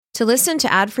To listen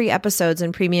to ad-free episodes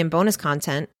and premium bonus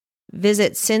content,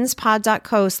 visit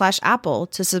sinspod.co/Apple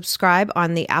to subscribe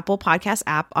on the Apple Podcast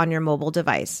app on your mobile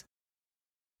device.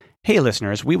 Hey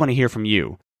listeners, we want to hear from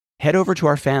you. Head over to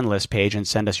our fan list page and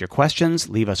send us your questions,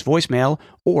 leave us voicemail,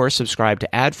 or subscribe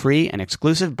to ad-free and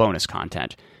exclusive bonus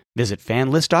content. Visit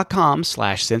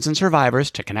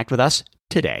fanlist.com/sinsandsurvivors to connect with us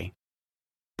today.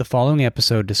 The following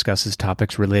episode discusses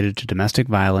topics related to domestic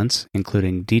violence,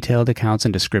 including detailed accounts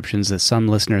and descriptions that some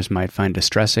listeners might find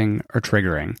distressing or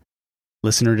triggering.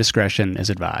 Listener discretion is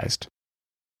advised.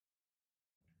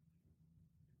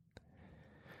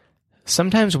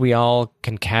 Sometimes we all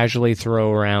can casually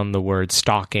throw around the word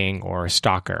stalking or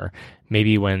stalker.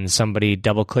 Maybe when somebody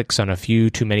double-clicks on a few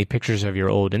too many pictures of your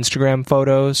old Instagram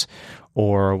photos,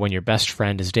 or when your best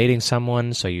friend is dating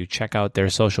someone, so you check out their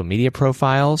social media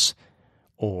profiles.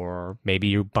 Or maybe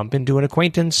you bump into an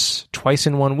acquaintance twice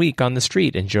in 1 week on the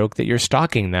street and joke that you're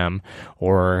stalking them.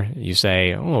 Or you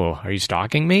say, "Oh, are you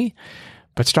stalking me?"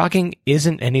 But stalking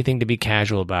isn't anything to be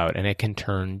casual about, and it can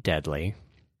turn deadly.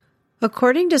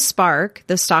 According to SPARK,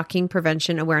 the Stalking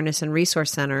Prevention Awareness and Resource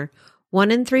Center,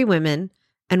 1 in 3 women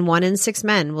and 1 in 6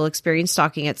 men will experience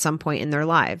stalking at some point in their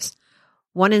lives.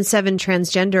 1 in 7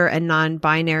 transgender and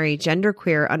non-binary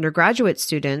genderqueer undergraduate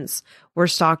students were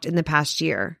stalked in the past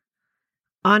year.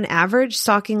 On average,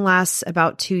 stalking lasts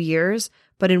about 2 years,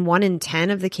 but in 1 in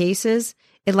 10 of the cases,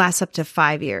 it lasts up to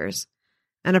 5 years.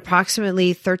 And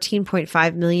approximately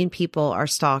 13.5 million people are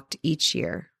stalked each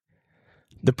year.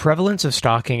 The prevalence of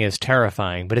stalking is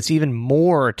terrifying, but it's even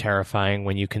more terrifying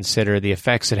when you consider the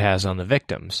effects it has on the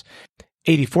victims.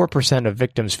 84% of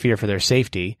victims fear for their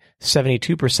safety,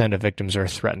 72% of victims are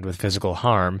threatened with physical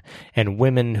harm, and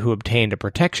women who obtained a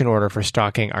protection order for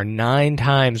stalking are 9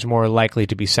 times more likely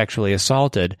to be sexually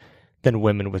assaulted than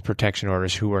women with protection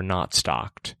orders who were not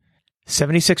stalked.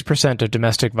 76% of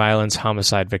domestic violence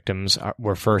homicide victims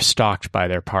were first stalked by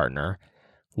their partner.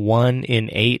 1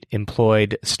 in 8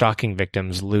 employed stalking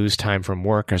victims lose time from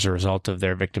work as a result of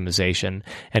their victimization,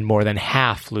 and more than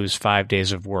half lose 5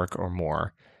 days of work or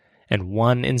more. And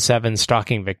 1 in 7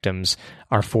 stalking victims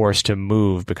are forced to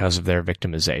move because of their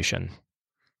victimization.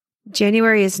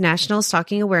 January is National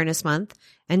Stalking Awareness Month,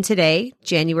 and today,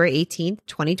 January 18th,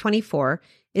 2024,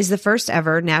 is the first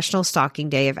ever National Stalking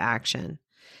Day of Action.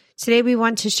 Today we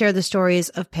want to share the stories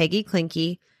of Peggy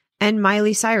Klinke and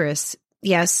Miley Cyrus,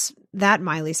 yes, that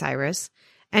Miley Cyrus,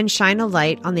 and shine a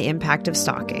light on the impact of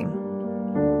stalking.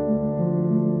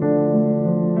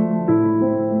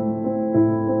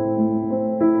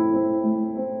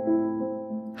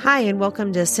 Hi, and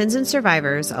welcome to Sins and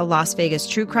Survivors, a Las Vegas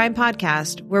true crime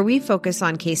podcast where we focus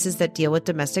on cases that deal with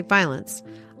domestic violence.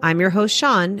 I'm your host,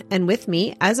 Sean, and with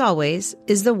me, as always,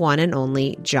 is the one and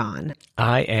only John.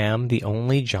 I am the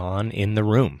only John in the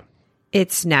room.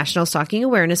 It's National Stalking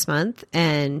Awareness Month,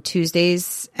 and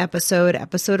Tuesday's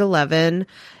episode 11,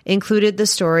 included the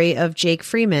story of Jake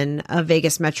Freeman, a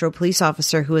Vegas Metro police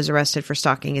officer who was arrested for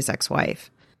stalking his ex-wife.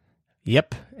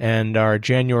 Yep, and our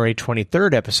January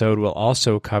 23rd episode will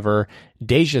also cover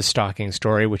Deja's stalking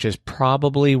story, which is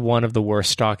probably one of the worst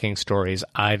stalking stories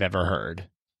I've ever heard.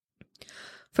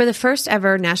 For the first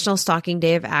ever National Stalking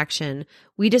Day of Action,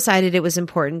 we decided it was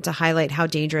important to highlight how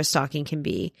dangerous stalking can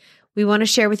be. We want to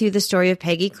share with you the story of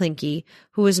Peggy Klinke,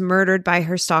 who was murdered by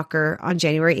her stalker on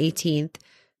January 18th,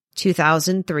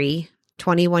 2003,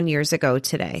 21 years ago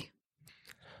today.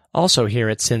 Also here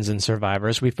at Sins and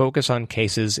Survivors, we focus on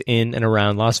cases in and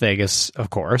around Las Vegas, of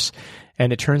course,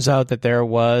 and it turns out that there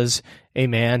was a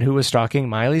man who was stalking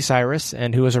Miley Cyrus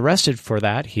and who was arrested for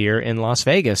that here in Las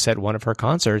Vegas at one of her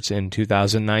concerts in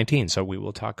 2019, so we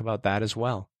will talk about that as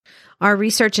well. Our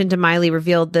research into Miley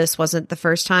revealed this wasn't the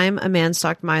first time a man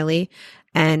stalked Miley,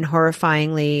 and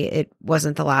horrifyingly, it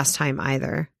wasn't the last time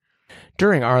either.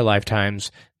 During our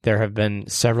lifetimes, there have been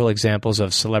several examples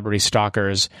of celebrity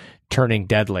stalkers turning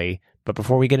deadly, but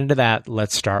before we get into that,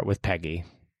 let's start with Peggy.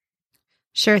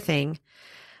 Sure thing.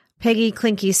 Peggy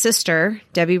Klinke's sister,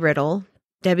 Debbie Riddle.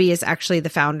 Debbie is actually the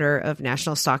founder of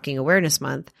National Stalking Awareness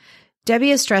Month. Debbie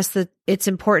has stressed that it's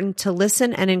important to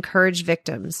listen and encourage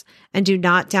victims and do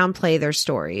not downplay their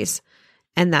stories.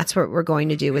 And that's what we're going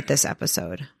to do with this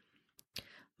episode.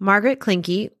 Margaret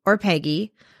Klinke, or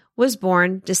Peggy, was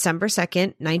born December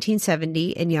 2nd,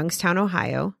 1970 in Youngstown,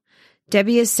 Ohio.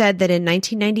 Debbie has said that in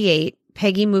 1998,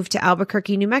 Peggy moved to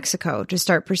Albuquerque, New Mexico to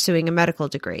start pursuing a medical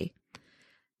degree.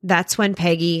 That's when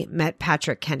Peggy met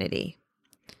Patrick Kennedy.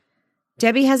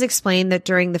 Debbie has explained that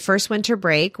during the first winter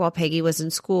break, while Peggy was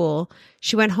in school,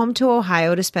 she went home to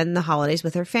Ohio to spend the holidays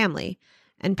with her family.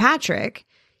 And Patrick,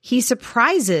 he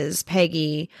surprises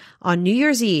Peggy on New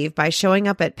Year's Eve by showing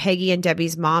up at Peggy and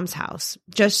Debbie's mom's house,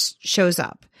 just shows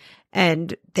up.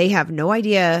 and they have no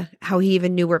idea how he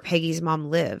even knew where Peggy's mom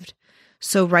lived.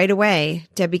 So right away,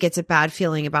 Debbie gets a bad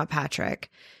feeling about Patrick.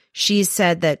 She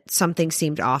said that something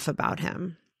seemed off about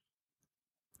him.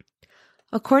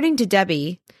 According to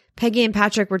Debbie, Peggy and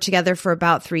Patrick were together for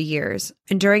about 3 years,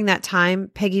 and during that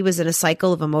time, Peggy was in a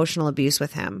cycle of emotional abuse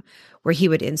with him, where he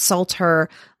would insult her,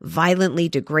 violently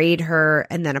degrade her,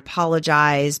 and then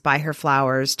apologize, buy her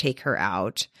flowers, take her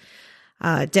out.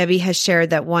 Debbie has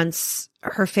shared that once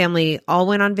her family all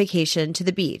went on vacation to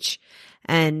the beach,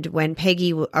 and when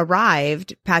Peggy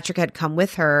arrived, Patrick had come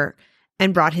with her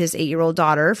and brought his 8-year-old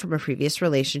daughter from a previous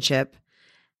relationship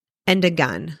and a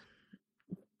gun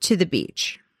to the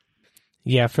beach.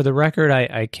 Yeah, for the record,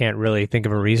 I can't really think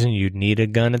of a reason you'd need a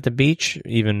gun at the beach,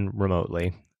 even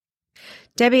remotely.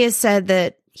 Debbie has said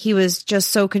that he was just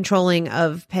so controlling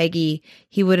of Peggy,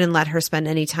 he wouldn't let her spend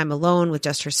any time alone with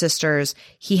just her sisters.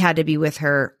 He had to be with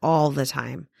her all the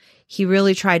time. He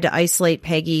really tried to isolate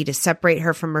Peggy, to separate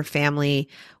her from her family,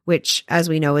 which, as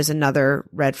we know, is another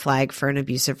red flag for an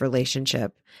abusive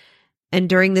relationship. And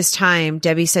during this time,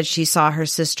 Debbie said she saw her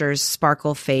sister's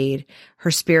sparkle fade,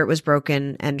 her spirit was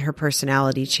broken, and her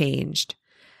personality changed.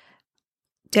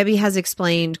 Debbie has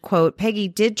explained, quote, Peggy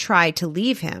did try to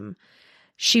leave him.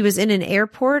 She was in an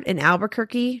airport in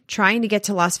Albuquerque trying to get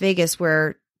to Las Vegas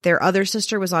where their other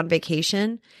sister was on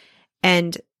vacation,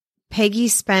 and Peggy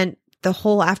spent the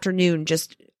whole afternoon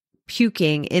just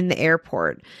puking in the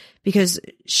airport because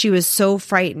she was so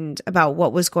frightened about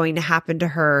what was going to happen to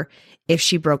her if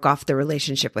she broke off the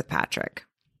relationship with Patrick.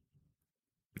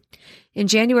 In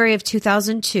January of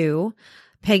 2002,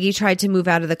 Peggy tried to move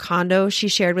out of the condo she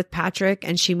shared with Patrick,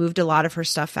 and she moved a lot of her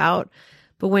stuff out.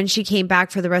 But when she came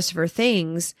back for the rest of her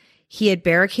things, he had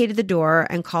barricaded the door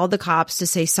and called the cops to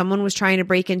say someone was trying to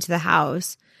break into the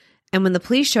house. And when the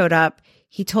police showed up,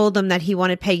 he told them that he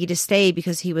wanted Peggy to stay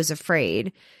because he was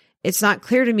afraid. It's not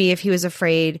clear to me if he was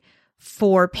afraid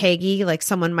for Peggy, like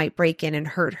someone might break in and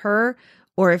hurt her,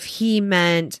 or if he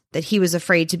meant that he was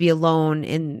afraid to be alone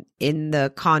in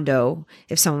the condo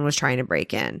if someone was trying to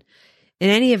break in. In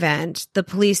any event, the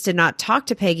police did not talk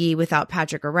to Peggy without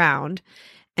Patrick around,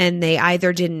 and they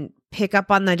either didn't pick up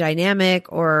on the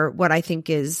dynamic, or what I think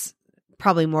is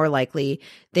probably more likely,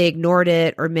 they ignored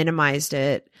it or minimized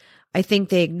it. I think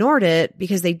they ignored it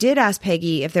because they did ask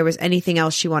Peggy if there was anything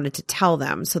else she wanted to tell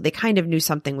them, so they kind of knew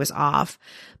something was off.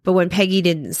 But when Peggy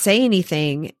didn't say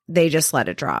anything, they just let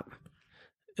it drop.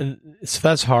 So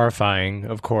that's horrifying,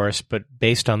 of course, but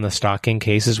based on the stalking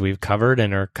cases we've covered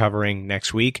and are covering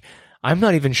next week, I'm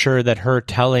not even sure that her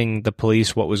telling the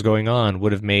police what was going on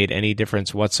would have made any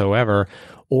difference whatsoever,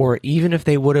 or even if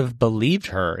they would have believed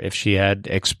her if she had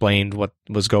explained what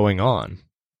was going on.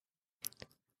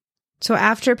 So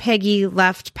after Peggy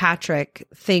left Patrick,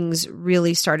 things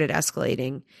really started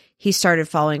escalating. He started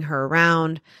following her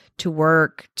around to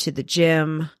work, to the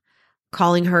gym,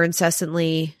 calling her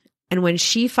incessantly. And when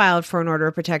she filed for an order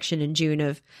of protection in June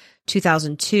of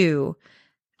 2002,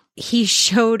 he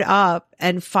showed up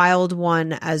and filed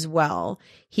one as well.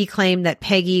 He claimed that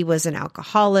Peggy was an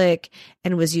alcoholic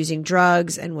and was using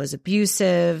drugs and was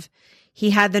abusive. He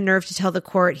had the nerve to tell the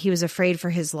court he was afraid for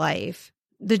his life.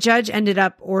 The judge ended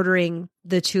up ordering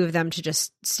the two of them to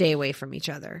just stay away from each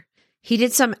other. He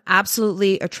did some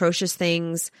absolutely atrocious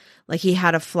things, like he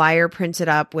had a flyer printed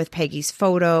up with Peggy's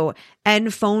photo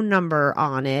and phone number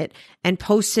on it and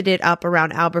posted it up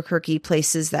around Albuquerque,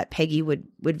 places that Peggy would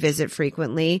visit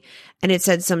frequently. And it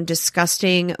said some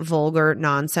disgusting, vulgar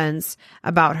nonsense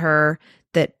about her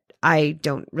that I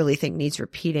don't really think needs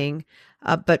repeating.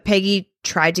 But Peggy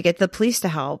tried to get the police to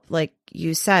help. Like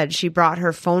you said, she brought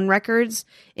her phone records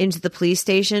into the police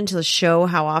station to show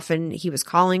how often he was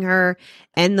calling her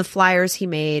and the flyers he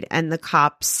made, and the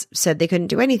cops said they couldn't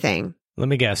do anything. Let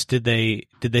me guess, did they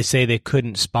say they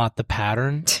couldn't spot the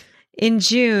pattern? In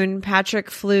June, Patrick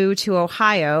flew to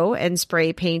Ohio and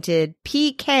spray painted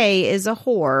 "PK is a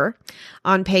whore"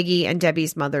 on Peggy and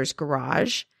Debbie's mother's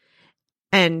garage.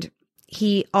 And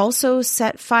he also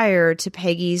set fire to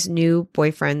Peggy's new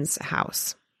boyfriend's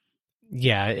house.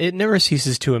 Yeah, it never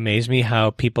ceases to amaze me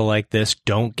how people like this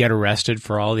don't get arrested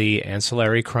for all the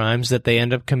ancillary crimes that they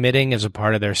end up committing as a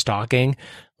part of their stalking,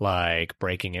 like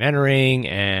breaking and entering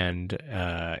and,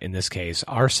 in this case,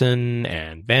 arson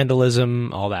and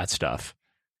vandalism, all that stuff.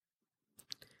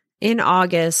 In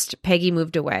August, Peggy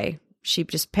moved away. She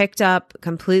just picked up,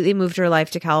 completely moved her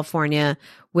life to California,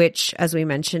 which, as we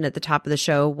mentioned at the top of the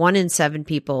show, 1 in 7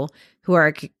 people who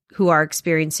are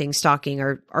experiencing stalking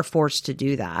are forced to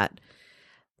do that.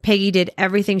 Peggy did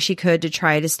everything she could to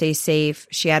try to stay safe.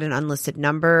 She had an unlisted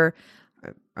number,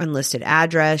 unlisted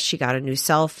address. She got a new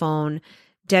cell phone.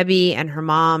 Debbie and her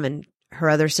mom and her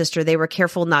other sister, they were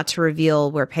careful not to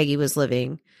reveal where Peggy was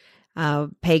living.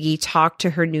 Peggy talked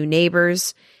to her new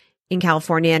neighbors in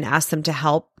California and asked them to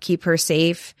help keep her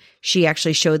safe. She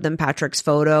actually showed them Patrick's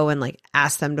photo and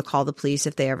asked them to call the police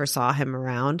if they ever saw him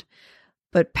around.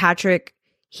 But Patrick,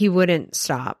 he wouldn't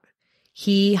stop.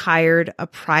 He hired a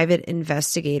private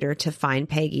investigator to find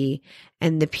Peggy,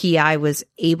 and the PI was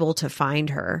able to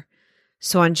find her.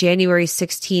 So on January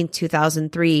 16,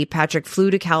 2003, Patrick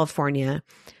flew to California,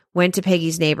 went to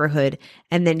Peggy's neighborhood,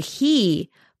 and then he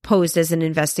posed as an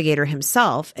investigator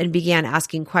himself and began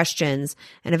asking questions,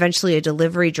 and eventually a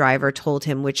delivery driver told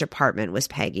him which apartment was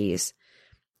Peggy's.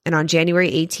 And on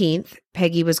January 18th,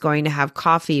 Peggy was going to have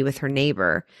coffee with her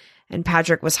neighbor, and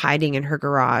Patrick was hiding in her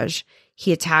garage.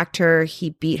 He attacked her.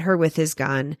 He beat her with his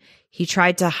gun. He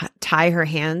tried to tie her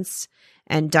hands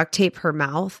and duct tape her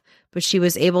mouth, but she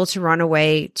was able to run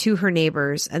away to her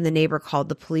neighbors, and the neighbor called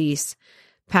the police.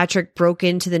 Patrick broke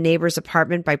into the neighbor's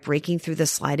apartment by breaking through the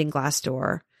sliding glass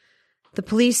door. The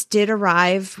police did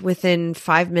arrive within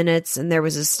 5 minutes, and there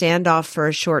was a standoff for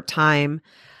a short time,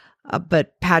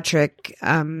 but Patrick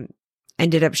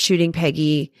ended up shooting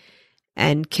Peggy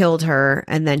and killed her,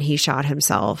 and then he shot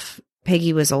himself.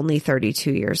 Peggy was only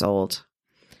 32 years old.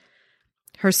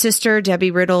 Her sister,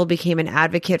 Debbie Riddle, became an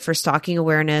advocate for stalking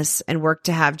awareness and worked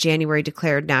to have January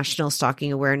declared National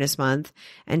Stalking Awareness Month,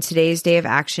 and today's day of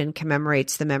action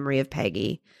commemorates the memory of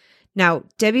Peggy. Now,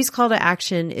 Debbie's call to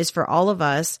action is for all of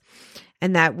us,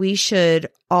 and that we should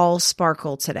all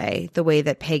sparkle today the way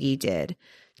that Peggy did,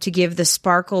 to give the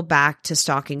sparkle back to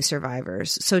stalking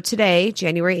survivors. So today,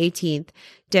 January 18th,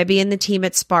 Debbie and the team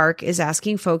at Spark is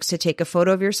asking folks to take a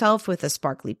photo of yourself with a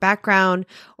sparkly background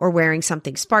or wearing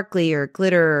something sparkly or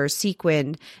glitter or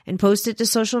sequined and post it to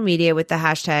social media with the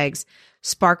hashtags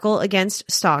Sparkle Against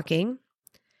Stalking,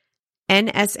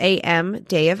 NSAM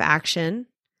Day of Action,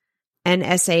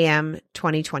 NSAM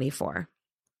 2024.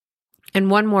 And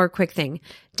one more quick thing.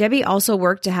 Debbie also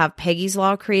worked to have Peggy's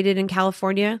Law created in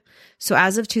California. So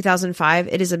as of 2005,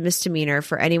 it is a misdemeanor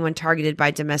for anyone targeted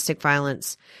by domestic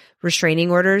violence restraining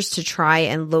orders to try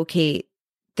and locate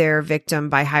their victim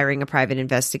by hiring a private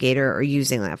investigator or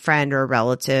using a friend or a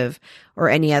relative or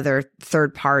any other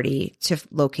third party to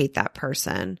locate that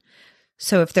person.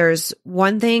 So if there's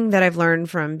one thing that I've learned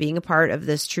from being a part of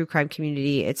this true crime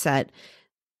community, it's that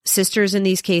sisters in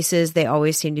these cases, they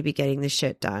always seem to be getting the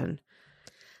shit done.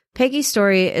 Peggy's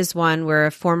story is one where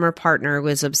a former partner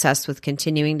was obsessed with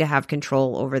continuing to have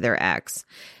control over their ex,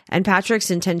 and Patrick's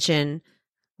intention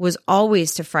was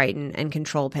always to frighten and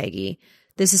control Peggy.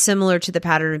 This is similar to the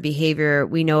pattern of behavior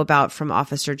we know about from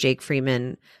Officer Jake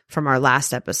Freeman from our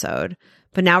last episode.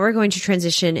 But now we're going to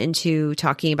transition into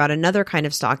talking about another kind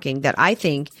of stalking that I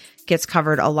think gets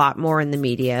covered a lot more in the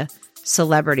media,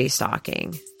 celebrity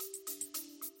stalking.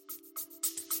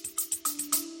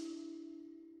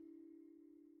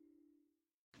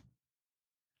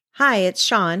 Hi, it's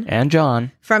Sean. And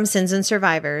John. From Sins and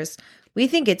Survivors. We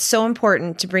think it's so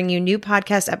important to bring you new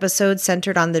podcast episodes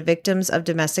centered on the victims of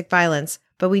domestic violence,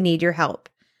 but we need your help.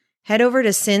 Head over to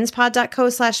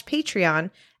sinspod.co/Patreon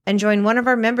and join one of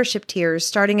our membership tiers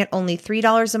starting at only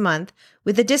 $3 a month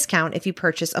with a discount if you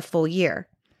purchase a full year.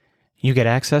 You get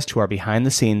access to our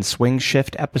behind-the-scenes swing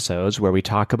shift episodes where we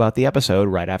talk about the episode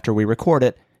right after we record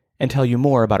it and tell you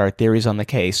more about our theories on the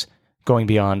case, going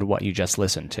beyond what you just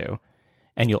listened to.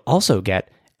 And you'll also get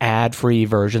ad-free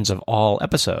versions of all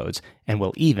episodes, and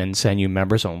we'll even send you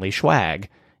members-only swag.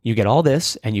 You get all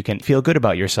this, and you can feel good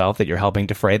about yourself that you're helping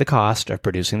defray the cost of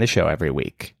producing the show every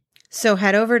week. So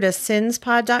head over to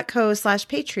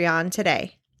sinspod.co/Patreon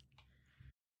today.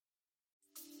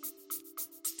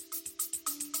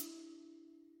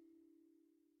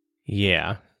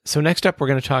 Yeah. So next up, we're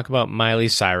going to talk about Miley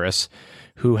Cyrus,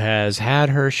 who has had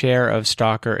her share of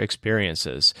stalker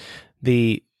experiences.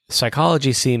 The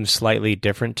psychology seems slightly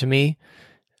different to me.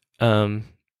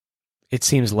 It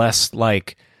seems less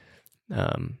like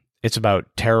it's about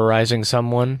terrorizing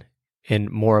someone and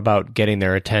more about getting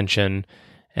their attention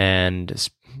and,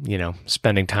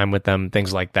 spending time with them,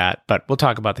 things like that. But we'll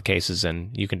talk about the cases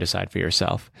and you can decide for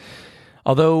yourself.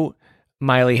 Although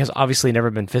Miley has obviously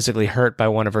never been physically hurt by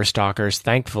one of her stalkers,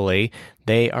 thankfully,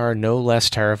 they are no less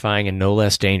terrifying and no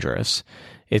less dangerous.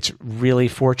 It's really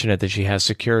fortunate that she has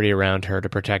security around her to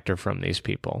protect her from these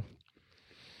people.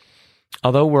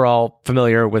 Although we're all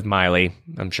familiar with Miley,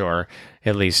 I'm sure,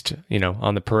 at least,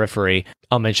 on the periphery,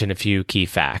 I'll mention a few key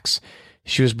facts.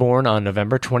 She was born on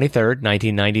November 23rd,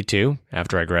 1992,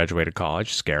 after I graduated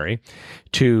college, scary,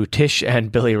 to Tish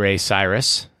and Billy Ray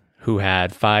Cyrus, who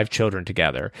had 5 children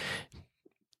together.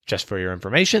 Just for your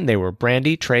information, they were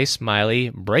Brandy, Trace, Miley,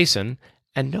 Brayson,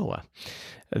 and Noah.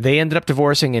 They ended up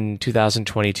divorcing in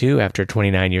 2022 after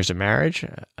 29 years of marriage.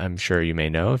 I'm sure you may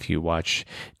know if you watch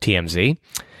TMZ.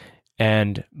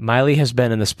 And Miley has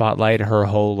been in the spotlight her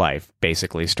whole life,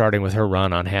 basically, starting with her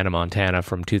run on Hannah Montana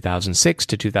from 2006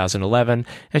 to 2011,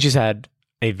 and she's had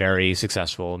a very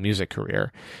successful music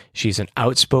career. She's an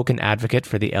outspoken advocate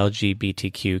for the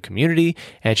LGBTQ community,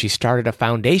 and she started a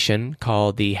foundation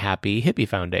called the Happy Hippie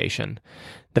Foundation.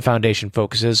 The foundation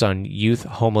focuses on youth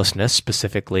homelessness,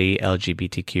 specifically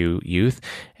LGBTQ youth,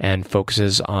 and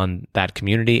focuses on that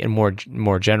community and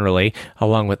more generally,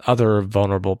 along with other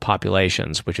vulnerable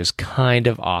populations, which is kind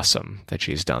of awesome that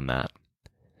she's done that.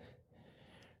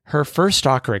 Her first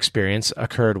stalker experience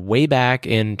occurred way back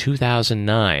in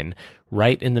 2009,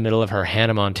 right in the middle of her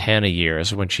Hannah Montana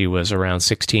years when she was around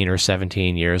 16 or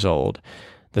 17 years old.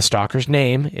 The stalker's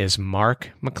name is Mark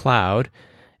McLeod,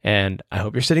 and I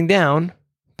hope you're sitting down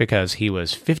because he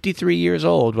was 53 years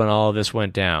old when all of this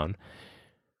went down.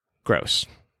 Gross.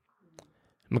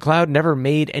 McLeod never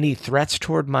made any threats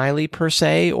toward Miley per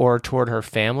se or toward her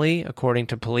family, according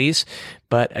to police.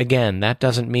 But again, that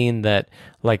doesn't mean that,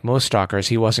 like most stalkers,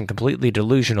 he wasn't completely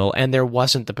delusional and there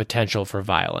wasn't the potential for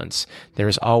violence. There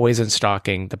is always in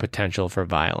stalking the potential for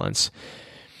violence.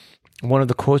 One of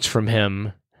the quotes from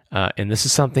him, and this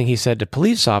is something he said to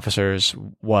police officers,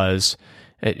 was,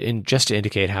 just to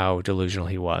indicate how delusional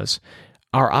he was,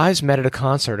 "Our eyes met at a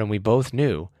concert and we both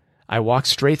knew. I walked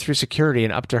straight through security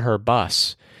and up to her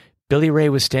bus. Billy Ray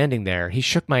was standing there. He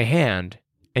shook my hand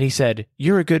and he said,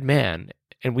 'You're a good man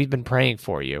and we've been praying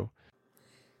for you.'"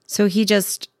 So he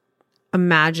just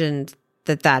imagined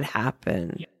that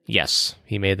happened. Yes,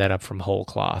 he made that up from whole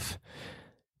cloth.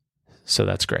 So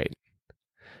that's great.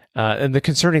 And the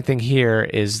concerning thing here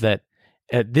is that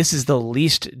this is the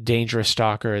least dangerous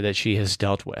stalker that she has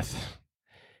dealt with.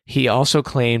 He also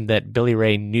claimed that Billy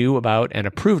Ray knew about and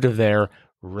approved of their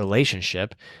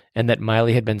relationship, and that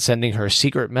Miley had been sending her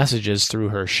secret messages through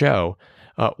her show,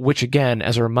 which again,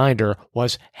 as a reminder,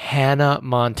 was Hannah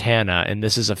Montana, and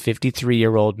this is a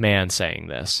 53-year-old man saying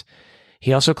this.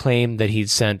 He also claimed that he'd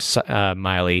sent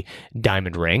Miley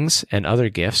diamond rings and other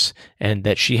gifts, and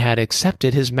that she had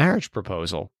accepted his marriage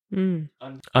proposal,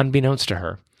 unbeknownst to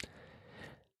her.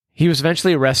 He was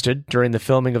eventually arrested during the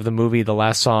filming of the movie The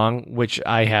Last Song, which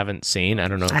I haven't seen. I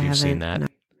don't know if you've seen that. No.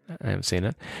 I haven't seen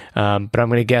it. But I'm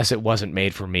going to guess it wasn't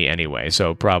made for me anyway,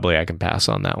 so probably I can pass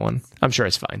on that one. I'm sure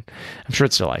it's fine. I'm sure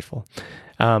it's delightful.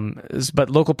 But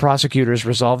local prosecutors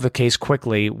resolved the case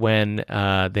quickly when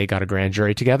they got a grand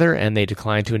jury together, and they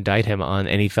declined to indict him on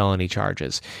any felony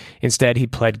charges. Instead, he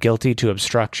pled guilty to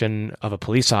obstruction of a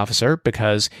police officer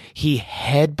because he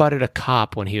headbutted a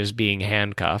cop when he was being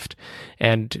handcuffed,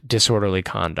 and disorderly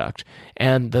conduct.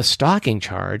 And the stalking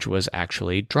charge was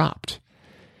actually dropped.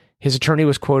 His attorney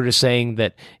was quoted as saying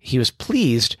that he was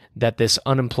pleased that this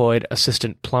unemployed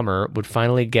assistant plumber would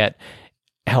finally get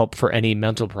help for any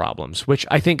mental problems, which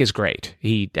I think is great.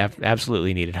 He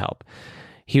absolutely needed help.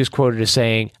 He was quoted as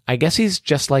saying, "I guess he's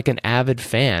just like an avid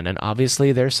fan, and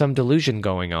obviously there's some delusion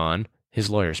going on,"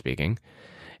 his lawyer speaking,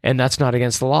 "and that's not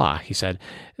against the law," he said.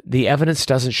 "The evidence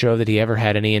doesn't show that he ever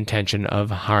had any intention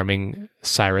of harming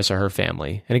Cyrus or her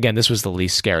family." And again, this was the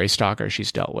least scary stalker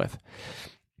she's dealt with.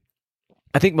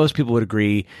 I think most people would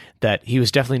agree that he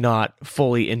was definitely not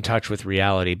fully in touch with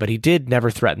reality, but he did never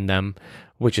threaten them,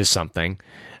 which is something.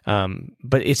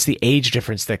 But it's the age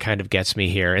difference that kind of gets me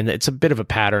here, and it's a bit of a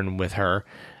pattern with her.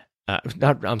 It's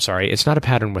not a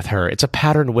pattern with her. It's a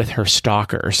pattern with her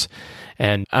stalkers.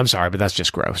 And I'm sorry, but that's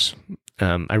just gross.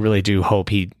 I really do hope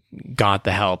he got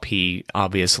the help he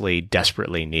obviously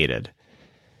desperately needed.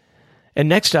 And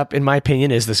next up, in my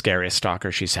opinion, is the scariest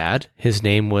stalker she's had. His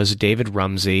name was David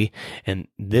Rumsey, and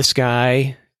this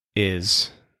guy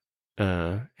has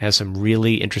some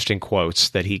really interesting quotes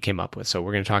that he came up with, so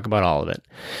we're going to talk about all of it.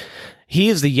 He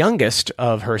is the youngest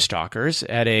of her stalkers,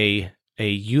 at a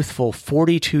youthful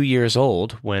 42 years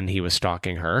old when he was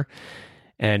stalking her.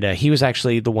 And he was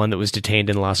actually the one that was detained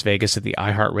in Las Vegas at the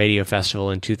iHeartRadio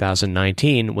Festival in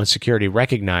 2019 when security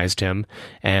recognized him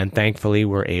and thankfully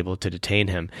were able to detain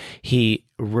him. He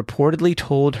reportedly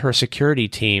told her security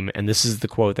team, and this is the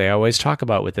quote they always talk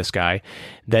about with this guy,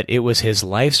 that it was his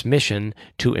life's mission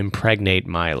to impregnate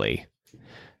Miley.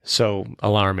 So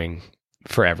alarming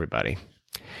for everybody.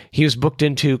 He was booked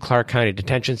into Clark County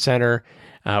Detention Center,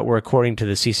 where, according to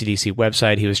the CCDC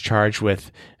website, he was charged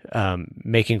with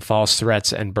making false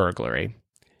threats and burglary.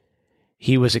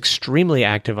 He was extremely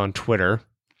active on Twitter,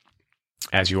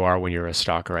 as you are when you're a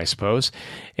stalker, I suppose,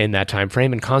 in that time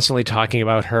frame, and constantly talking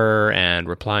about her and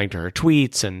replying to her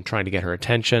tweets and trying to get her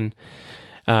attention.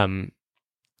 And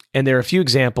there are a few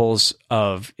examples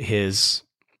of his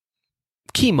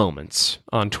key moments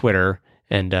on Twitter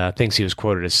and things he was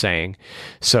quoted as saying.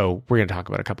 So we're going to talk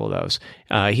about a couple of those.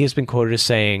 He has been quoted as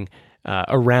saying,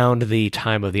 around the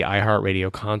time of the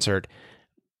iHeartRadio concert,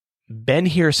 "Been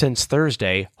here since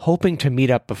Thursday, hoping to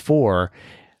meet up before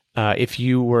if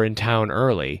you were in town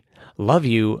early. Love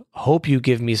you, hope you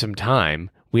give me some time.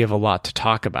 We have a lot to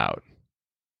talk about."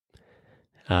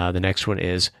 The next one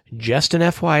is, "Just an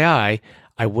FYI,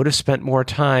 I would have spent more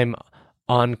time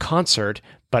on concert,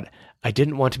 but I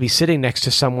didn't want to be sitting next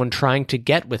to someone trying to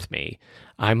get with me.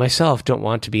 I myself don't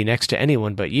want to be next to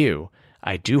anyone but you.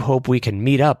 I do hope we can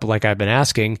meet up like I've been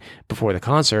asking before the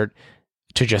concert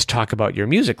to just talk about your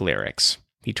music lyrics."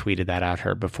 He tweeted that at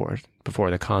her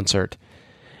before the concert.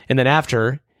 And then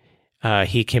after,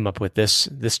 he came up with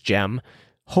this gem,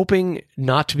 "Hoping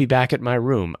not to be back at my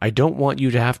room. I don't want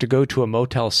you to have to go to a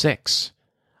Motel 6.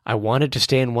 I wanted to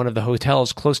stay in one of the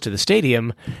hotels close to the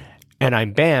stadium, and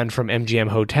I'm banned from MGM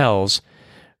hotels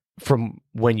from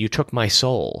when you took my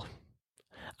soul.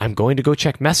 I'm going to go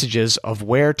check messages of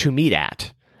where to meet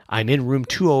at. I'm in room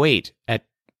 208 at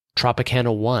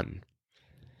Tropicana 1.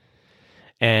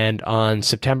 And on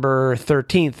September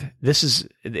 13th,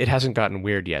 it hasn't gotten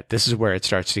weird yet. This is where it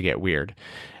starts to get weird.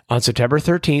 On September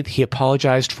 13th, he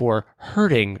apologized for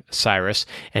hurting Cyrus,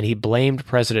 and he blamed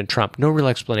President Trump. No real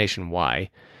explanation why.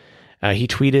 He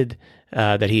tweeted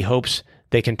that he hopes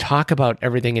they can talk about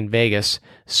everything in Vegas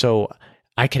so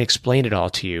I can explain it all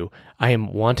to you. I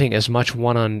am wanting as much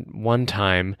one-on-one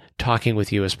time talking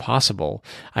with you as possible.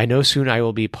 I know soon I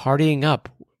will be partying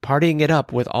it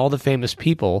up with all the famous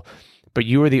people, but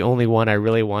you are the only one I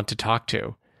really want to talk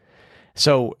to."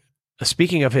 So,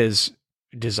 speaking of his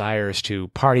desires to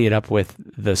party it up with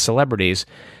the celebrities,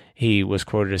 he was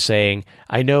quoted as saying,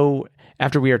 "I know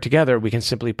after we are together, we can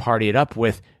simply party it up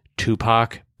with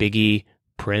Tupac, Biggie,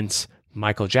 Prince,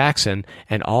 Michael Jackson,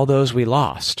 and all those we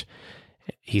lost."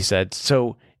 He said,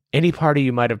 "So any party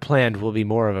you might have planned will be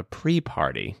more of a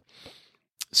pre-party."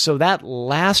 So that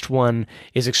last one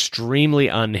is extremely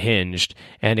unhinged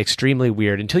and extremely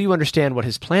weird until you understand what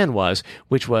his plan was,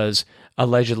 which was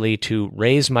allegedly to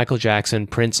raise Michael Jackson,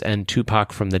 Prince, and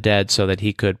Tupac from the dead so that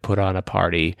he could put on a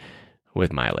party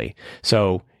with Miley.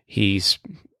 So he's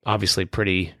obviously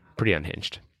pretty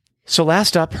unhinged. So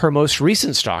last up, her most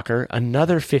recent stalker,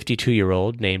 another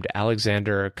 52-year-old named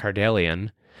Alexander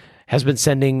Kardalian, has been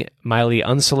sending Miley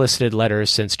unsolicited letters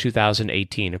since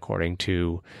 2018, according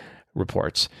to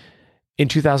reports. In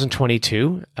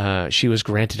 2022, she was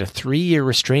granted a 3-year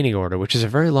restraining order, which is a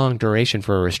very long duration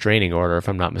for a restraining order, if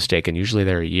I'm not mistaken. Usually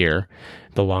they're a year,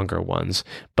 the longer ones.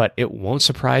 But it won't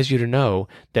surprise you to know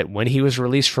that when he was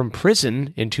released from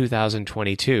prison in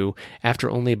 2022, after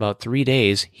only about 3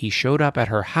 days, he showed up at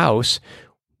her house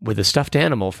with a stuffed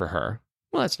animal for her.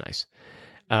 Well, that's nice.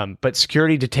 But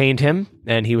security detained him,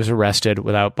 and he was arrested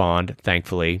without bond,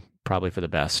 thankfully, probably for the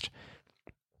best.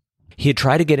 He had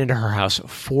tried to get into her house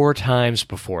 4 times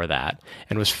before that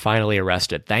and was finally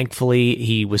arrested. Thankfully,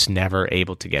 he was never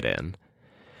able to get in.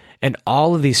 And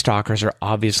all of these stalkers are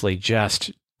obviously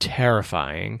just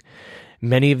terrifying.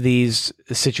 Many of these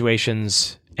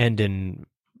situations end in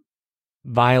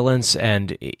violence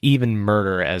and even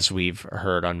murder, as we've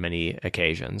heard on many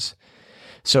occasions.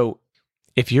 So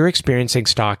if you're experiencing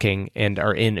stalking and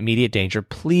are in immediate danger,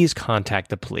 please contact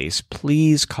the police.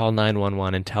 Please call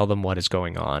 911 and tell them what is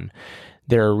going on.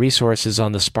 There are resources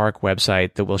on the Spark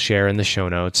website that we'll share in the show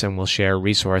notes, and we'll share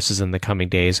resources in the coming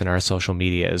days in our social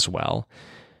media as well.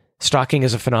 Stalking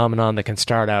is a phenomenon that can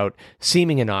start out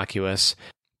seeming innocuous,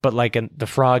 but like the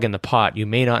frog in the pot, you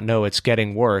may not know it's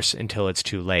getting worse until it's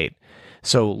too late.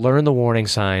 So learn the warning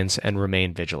signs and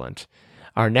remain vigilant.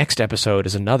 Our next episode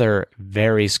is another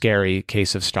very scary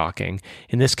case of stalking.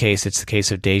 In this case, it's the case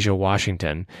of Deja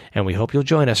Washington, and we hope you'll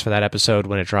join us for that episode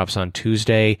when it drops on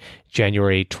Tuesday,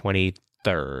 January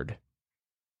 23rd.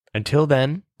 Until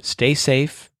then, stay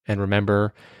safe, and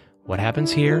remember, what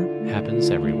happens here happens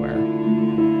everywhere.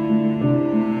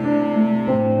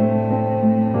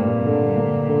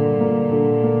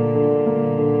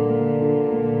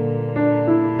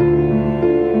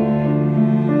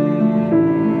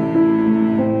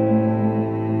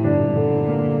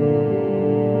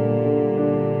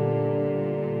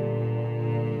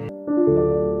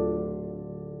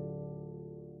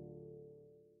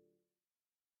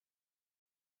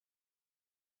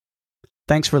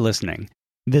 Thanks for listening.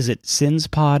 Visit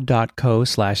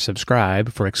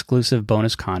sinspod.co/subscribe for exclusive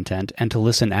bonus content and to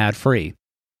listen ad-free.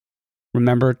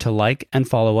 Remember to like and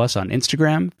follow us on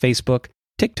Instagram, Facebook,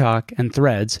 TikTok, and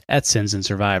Threads at Sins and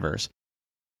Survivors.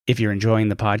 If you're enjoying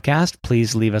the podcast,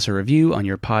 please leave us a review on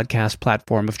your podcast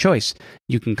platform of choice.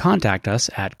 You can contact us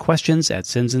at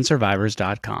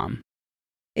questions@sinsandsurvivors.com.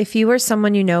 If you or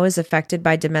someone you know is affected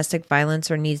by domestic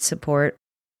violence or needs support,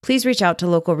 please reach out to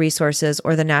local resources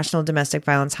or the National Domestic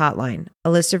Violence Hotline.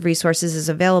 A list of resources is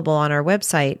available on our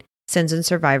website,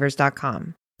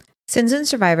 sinsandsurvivors.com. Sins and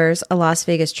Survivors, a Las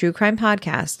Vegas true crime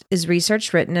podcast, is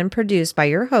researched, written, and produced by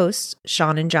your hosts,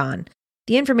 Sean and John.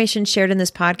 The information shared in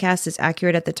this podcast is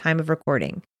accurate at the time of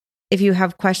recording. If you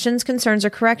have questions, concerns, or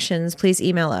corrections, please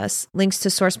email us. Links to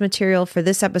source material for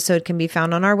this episode can be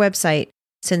found on our website,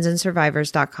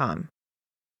 sinsandsurvivors.com.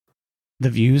 The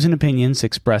views and opinions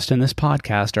expressed in this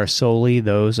podcast are solely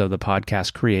those of the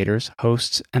podcast creators,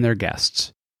 hosts, and their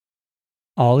guests.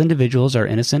 All individuals are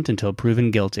innocent until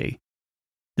proven guilty.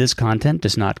 This content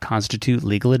does not constitute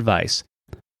legal advice.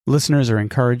 Listeners are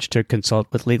encouraged to consult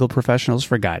with legal professionals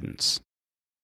for guidance.